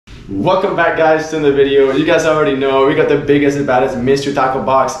Welcome back, guys, to the video. You guys already know we got the biggest and baddest mystery tackle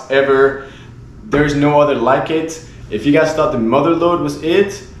box ever. There's no other like it. If you guys thought the mother load was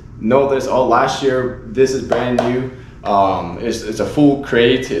it, no, that's all last year. This is brand new. It's a full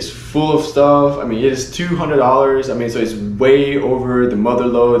crate. It's full of stuff. I mean, it is $200. I mean, so it's way over the mother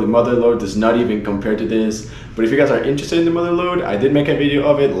load. The mother load does not even compare to this. But if you guys are interested in the mother load, I did make a video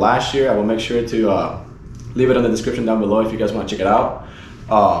of it last year. I will make sure to leave it in the description down below if you guys want to check it out.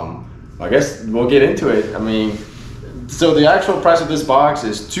 I guess we'll get into it. I mean, so the actual price of this box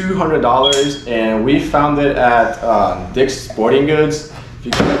is $200, and we found it at Dick's Sporting Goods. If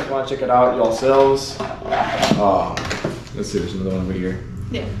you guys want to check it out yourselves, let's see, there's another one over here.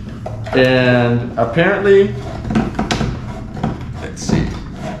 Yeah. And apparently, let's see.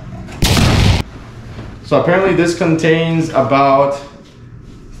 So apparently this contains about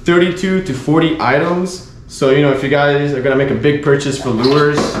 32 to 40 items. So, you know, if you guys are gonna make a big purchase for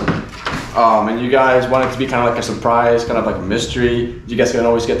lures, and you guys want it to be kind of like a surprise, kind of like a mystery, you guys can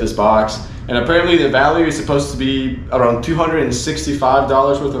always get this box. And apparently the value is supposed to be around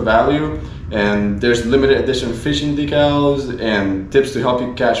 $265 worth of value. And there's limited edition fishing decals and tips to help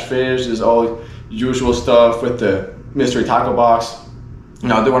you catch fish. There's all usual stuff with the mystery tackle box.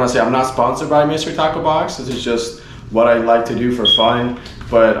 Now I do want to say I'm not sponsored by Mystery Tackle Box. This is just what I like to do for fun.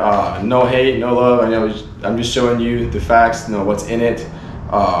 But no hate, no love. I know I'm just showing you the facts, you know, what's in it.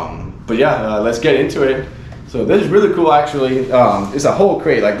 But yeah, let's get into it. So this is really cool, actually. It's a whole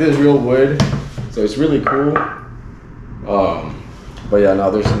crate, like this is real wood, so it's really cool. But yeah, now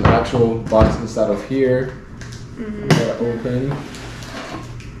there's an actual box inside of here. Gotta open.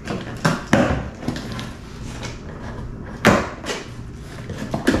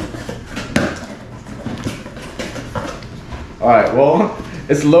 All right, well,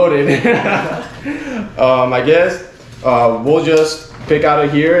 it's loaded. I guess we'll just pick out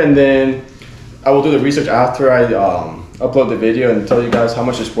of here, and then I will do the research after I upload the video and tell you guys how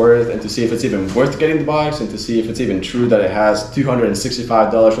much it's worth, and to see if it's even worth getting the box, and to see if it's even true that it has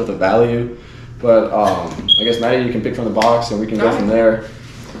 $265 worth of value. But I guess, Maddie, you can pick from the box and we can go from there.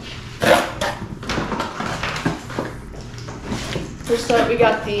 First up, we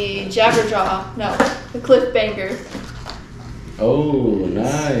got the Jabberjaw. No, the Cliffbanger. Oh,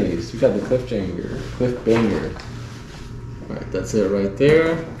 nice. We got the Cliffbanger. All right, that's it right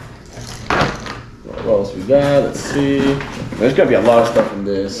there. What else we got? Let's see. There's gonna be a lot of stuff in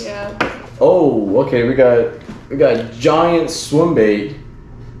this. Yeah. Oh, okay. We got giant swim bait.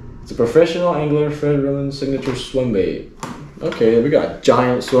 It's a professional angler Fred Roman signature swim bait. Okay, we got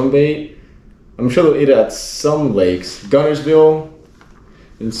giant swim bait. I'm sure they'll eat it at some lakes, Gunnersville,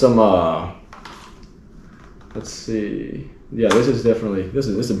 and some. Let's see. Yeah, this is definitely this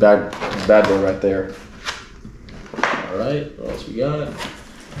is a bad boy right there. All right. What else we got?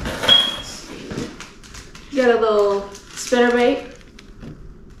 Got a little spinnerbait.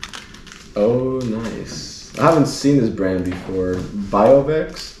 Oh, nice. I haven't seen this brand before.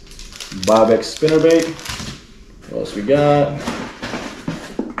 BioVex spinnerbait. What else we got?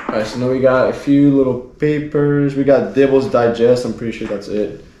 Alright, so now we got a few little papers. We got Devil's Digest. I'm pretty sure that's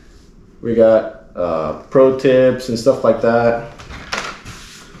it. We got pro tips and stuff like that.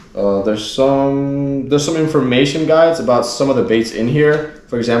 There's some information guides about some of the baits in here.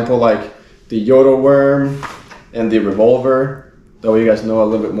 For example, like the Yodel worm and the revolver. That way you guys know a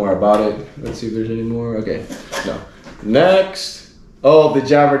little bit more about it. Let's see if there's any more. Okay, no. Next, oh, the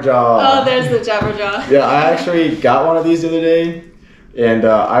Jabberjaw. Oh, there's the Jabberjaw. Yeah, I actually got one of these the other day, and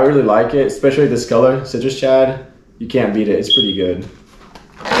I really like it, especially this color, Citrus Chad. You can't beat it. It's pretty good.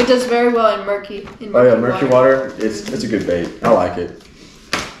 It does very well in murky. Oh yeah, murky water. It's a good bait. I like it.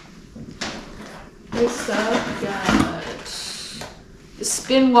 Next up, we got the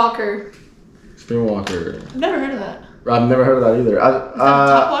Spinwalker. Spinwalker. I've never heard of that. I've never heard of that either. Is that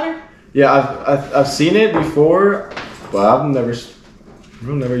top water? Yeah, I've seen it before, but I've never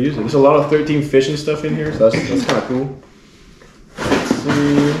used it. There's a lot of 13 fish and stuff in here, so that's kind of cool. Let's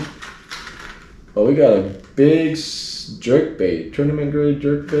see. Oh, we got a big jerk bait, tournament grade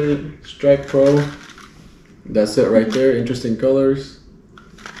jerk bait, Strike Pro. That's it right there. Interesting colors.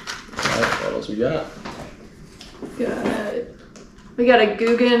 Alright, what else we got? We got a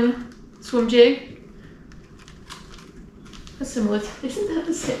Guggen swim jig. That's similar. Isn't that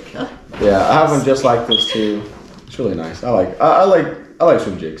the same color? Yeah, I have one just like this too. It's really nice. I like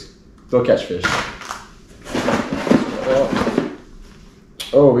swim jigs. They'll catch fish.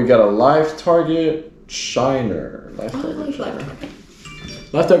 Oh, we got a LIVETARGET Shiner. LIVETARGET Shiner.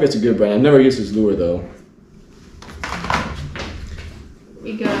 LIVETARGET's a good brand. I've never used this lure though.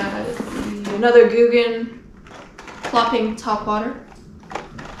 We got another Guggen plopping top water.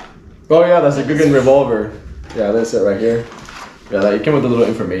 Oh yeah, that's a Guggen revolver. Yeah, that's it right here. Yeah, it came with a little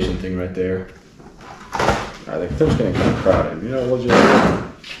information thing right there. I think things getting kind of crowded. You know, we'll just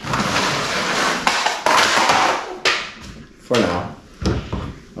for now.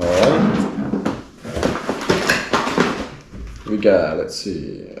 All right. We got. Let's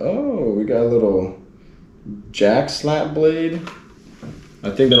see. Oh, we got a little jack slap blade. I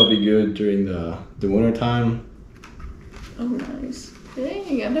think that'll be good during the winter time. Oh, nice.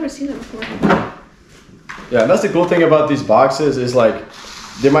 Dang, I've never seen that before. Yeah, that's the cool thing about these boxes is like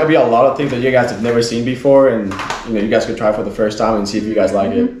there might be a lot of things that you guys have never seen before, and you know you guys could try for the first time and see if you guys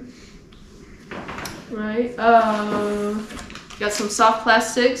like it. Right. Got some soft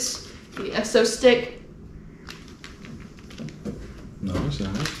plastics. The Exo stick. Nice.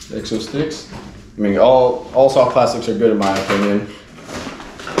 Exo sticks. I mean, all soft plastics are good in my opinion.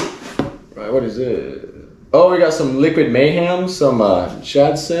 Right. What is it? Oh, we got some liquid mayhem, some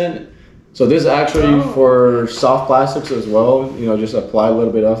shad scent. So this is actually for soft plastics as well. You know, just apply a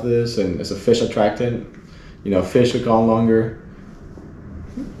little bit of this, and it's a fish attractant. You know, fish hook on longer.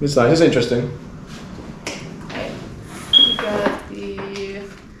 It's nice. It's interesting. Okay. We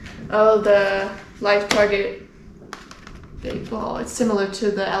got the LIVETARGET BAITBALL. It's similar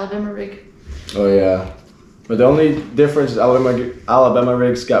to the Alabama rig. Oh yeah. But the only difference is Alabama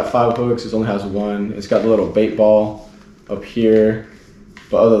rig's got 5 hooks. It only has 1. It's got the little bait ball up here.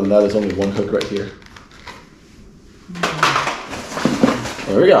 But other than that, there's only 1 hook right here.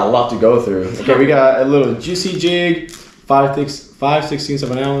 Well, we got a lot to go through. Okay, we got a little juicy jig, 5/16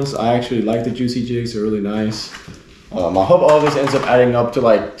 of an ounce. I actually like the juicy jigs. They're really nice. I hope all this ends up adding up to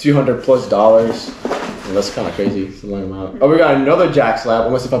like $200+. And that's kind of crazy. It's a long amount. Oh, we got another jack slap.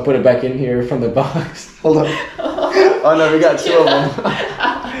 Almost if I put it back in here from the box. Hold on. Oh no, we got 2 of them.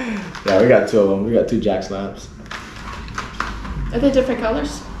 Yeah, we got 2 of them. We got 2 jack slaps. Are they different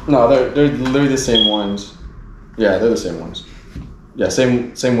colors? No, they're literally the same ones. Yeah, they're the same ones. Yeah,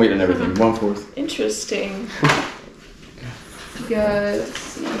 same weight and everything. 1/4. Interesting. We got, let's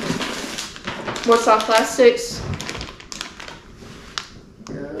see, more soft plastics.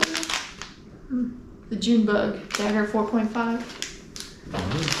 The June bug dagger 4.5.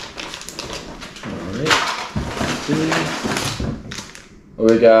 Alright.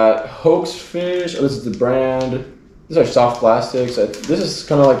 We got hoax fish. Oh, this is the brand. These are soft plastics. This is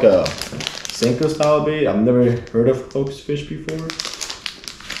kind of like a Senko style bait. I've never heard of hoax fish before.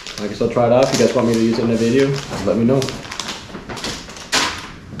 I guess I'll try it out. If you guys want me to use it in a video, let me know.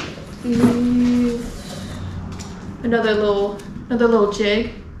 Another little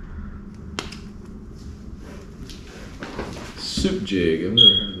jig. Soup jig. I've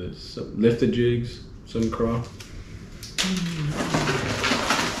never heard of this. Lifted jigs. Some craw.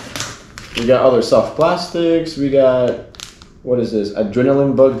 We got other soft plastics. We got, what is this?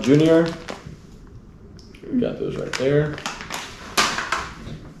 Adrenaline Bug Junior. We got those right there.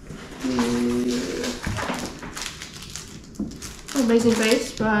 Amazing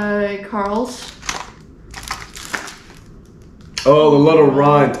Base by Carl's. Oh, the little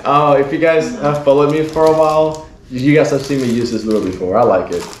runt. Oh, if you guys have followed me for a while, you guys have seen me use this lure before. I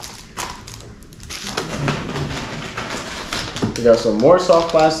like it. We got some more soft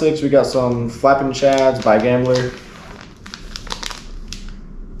plastics. We got some flapping shads by Gambler.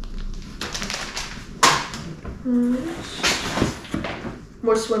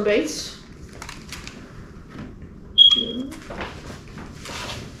 More swim baits.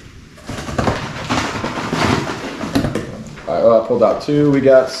 Alright, well, I pulled out 2. We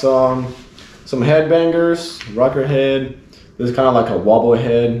got some headbangers, rocker head. This is kind of like a wobble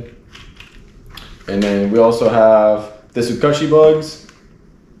head. And then we also have the Tsukashi bugs.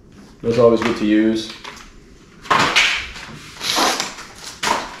 Those are always good to use.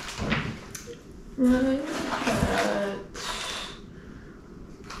 Right.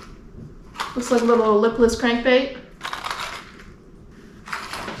 Looks like a little lipless crankbait.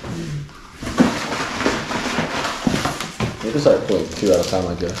 We just start pulling 2 at a time,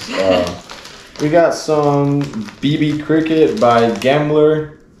 I guess. We got some BB Cricket by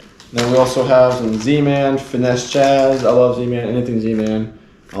Gambler. Then we also have some Z-Man, Finesse Chaz. I love Z-Man, anything Z-Man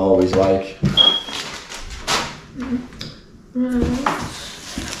I always like. Ooh,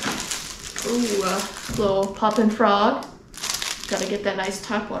 little poppin' frog. Gotta get that nice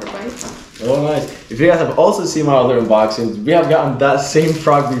topwater bite. Oh, nice. If you guys have also seen my other unboxings, we have gotten that same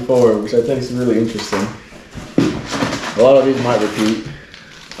frog before, which I think is really interesting. A lot of these might repeat.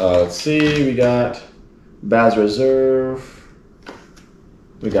 Let's see, we got Baz Reserve.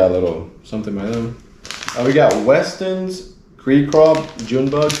 We got a little something by them. We got Weston's Creek Crop June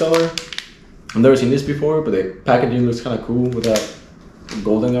Bug color. I've never seen this before, but the packaging looks kind of cool with that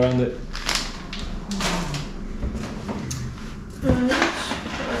golden around it.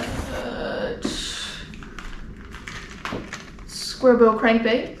 Square bill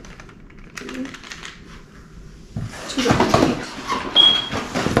crankbait. 2 different feet.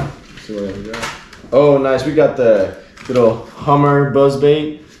 See what we got. Oh, nice. We got the little Hummer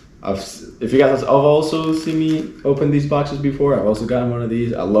buzzbait. If you guys have also seen me open these boxes before, I've also gotten one of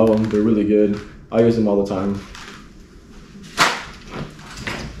these. I love them. They're really good. I use them all the time.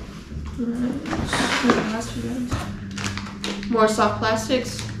 More soft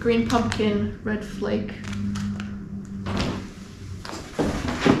plastics. Green pumpkin, red flake.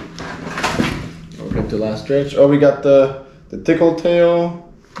 Okay, to last stretch. Oh, we got the tickle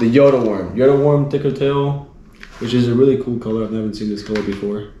tail, the Yoda worm tickle tail, which is a really cool color. I've never seen this color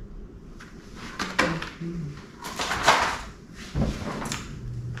before.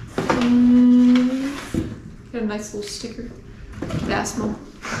 Got a nice little sticker. Bassmo.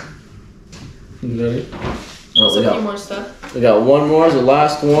 Ready? Oh, a few more stuff. We got one more, the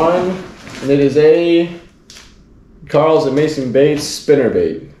last one, and it is a Carl's Amazing Baits spinner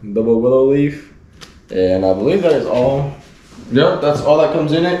bait, double willow leaf, and I believe that is all. Yep, that's all that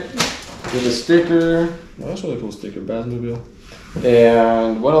comes in it. With a sticker. Well, that's a really cool sticker, Bassmobile.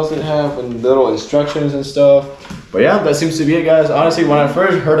 And what else did it have? And little instructions and stuff. But yeah, that seems to be it, guys. Honestly, when I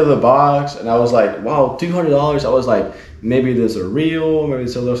first heard of the box, and I was like, wow, $200. I was like, maybe this is real, maybe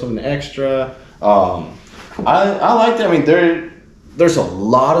it's a little something extra. I liked it. I mean, there's a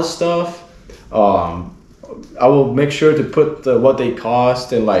lot of stuff. I will make sure to put what they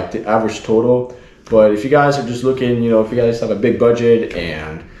cost and like the average total. But if you guys are just looking, if you guys have a big budget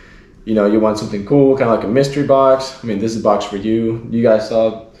and you want something cool, kind of like a mystery box, I mean, this is a box for you. You guys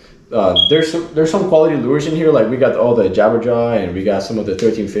saw there's some quality lures in here. Like we got all the Jabberjaw and we got some of the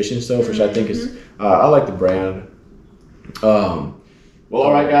 13 Fish and stuff, which I think is I like the brand. Well,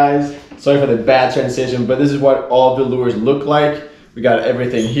 all right, guys. Sorry for the bad transition, but this is what all the lures look like. We got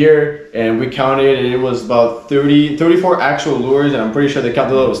everything here, and we counted, and it was about 34 actual lures, and I'm pretty sure they count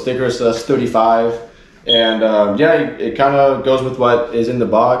the little stickers, so that's 35. And yeah, it kind of goes with what is in the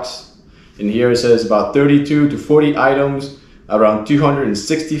box. In here it says about 32 to 40 items, around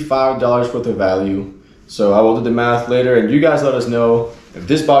 $265 worth of value. So I will do the math later, and you guys let us know if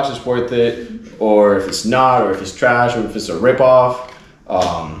this box is worth it, or if it's not, or if it's trash, or if it's a ripoff.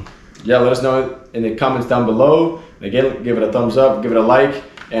 Yeah, let us know in the comments down below. And again, give it a thumbs up, give it a like,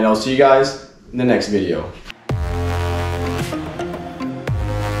 and I'll see you guys in the next video.